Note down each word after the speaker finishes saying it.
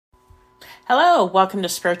Hello, welcome to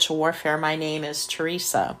Spiritual Warfare. My name is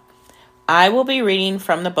Teresa. I will be reading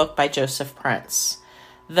from the book by Joseph Prince,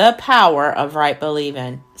 The Power of Right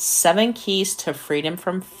Believing, 7 Keys to Freedom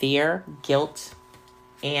from Fear, Guilt,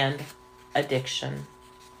 and Addiction.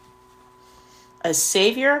 A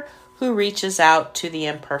Savior who reaches out to the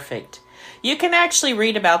imperfect. You can actually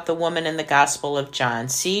read about the woman in the Gospel of John.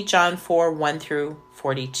 See John 4, 1 through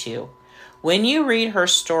 42. When you read her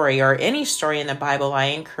story or any story in the Bible, I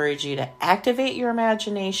encourage you to activate your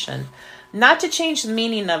imagination, not to change the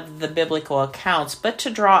meaning of the biblical accounts, but to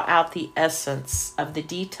draw out the essence of the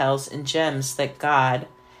details and gems that God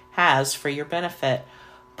has for your benefit.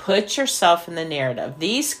 Put yourself in the narrative.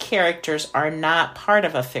 These characters are not part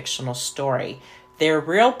of a fictional story. They're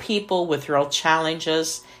real people with real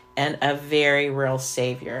challenges and a very real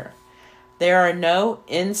Savior. There are no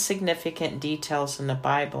insignificant details in the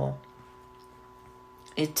Bible.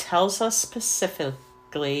 It tells us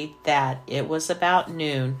specifically that it was about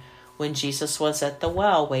noon when Jesus was at the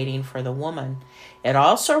well waiting for the woman. It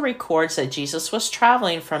also records that Jesus was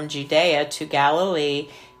traveling from Judea to Galilee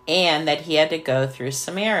and that he had to go through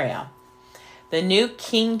Samaria. The New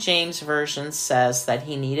King James Version says that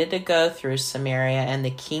he needed to go through Samaria, and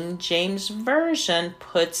the King James Version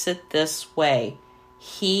puts it this way: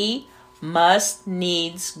 he must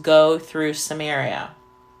needs go through Samaria.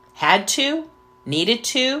 Had to? Needed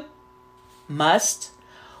to, must,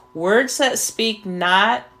 words that speak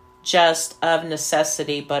not just of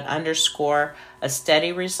necessity, but underscore a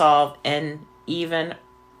steady resolve and even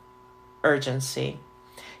urgency.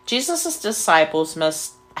 Jesus' disciples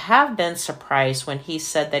must have been surprised when he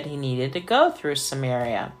said that he needed to go through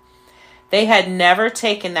Samaria. They had never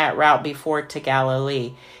taken that route before to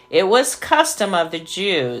Galilee. It was custom of the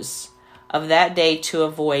Jews of that day to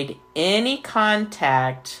avoid any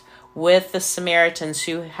contact with the Samaritans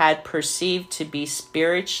who had perceived to be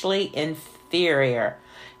spiritually inferior.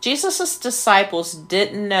 Jesus' disciples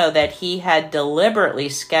didn't know that he had deliberately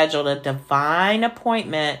scheduled a divine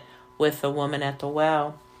appointment with the woman at the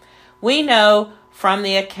well. We know from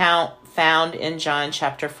the account found in John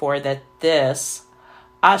chapter 4 that this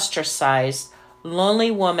ostracized,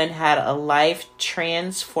 lonely woman had a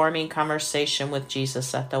life-transforming conversation with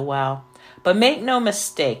Jesus at the well. But make no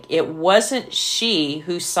mistake, it wasn't she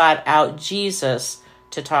who sought out Jesus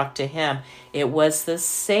to talk to him. It was the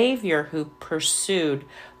Savior who pursued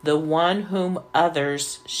the one whom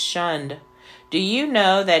others shunned. Do you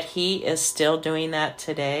know that he is still doing that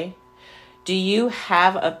today? Do you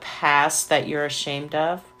have a past that you're ashamed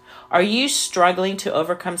of? Are you struggling to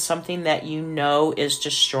overcome something that you know is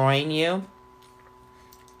destroying you?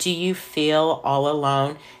 Do you feel all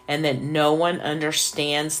alone and that no one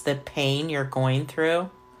understands the pain you're going through?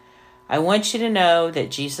 I want you to know that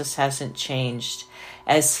Jesus hasn't changed.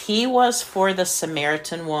 As he was for the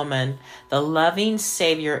Samaritan woman, the loving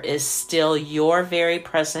Savior is still your very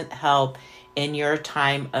present help in your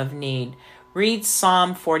time of need. Read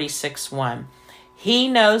Psalm 46:1. He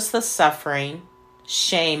knows the suffering,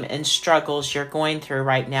 shame, and struggles you're going through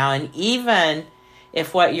right now, and even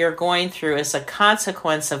if what you're going through is a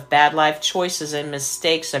consequence of bad life choices and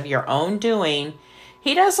mistakes of your own doing,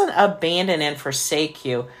 he doesn't abandon and forsake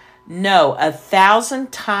you. No, 1,000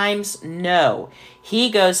 times no. He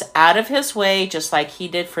goes out of his way, just like he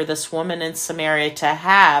did for this woman in Samaria, to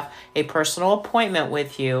have a personal appointment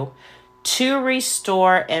with you to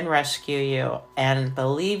restore and rescue you. And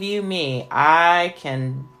believe you me, I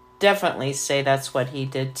can definitely say that's what he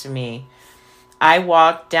did to me. I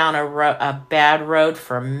walked down a bad road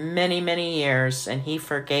for many, many years, and he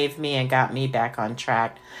forgave me and got me back on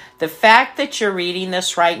track. The fact that you're reading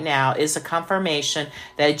this right now is a confirmation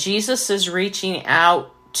that Jesus is reaching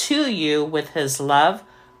out to you with his love,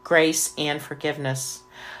 grace, and forgiveness.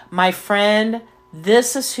 My friend,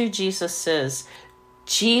 this is who Jesus is.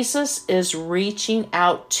 Jesus is reaching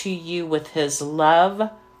out to you with his love,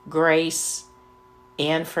 grace,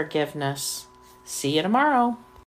 and forgiveness. See you tomorrow.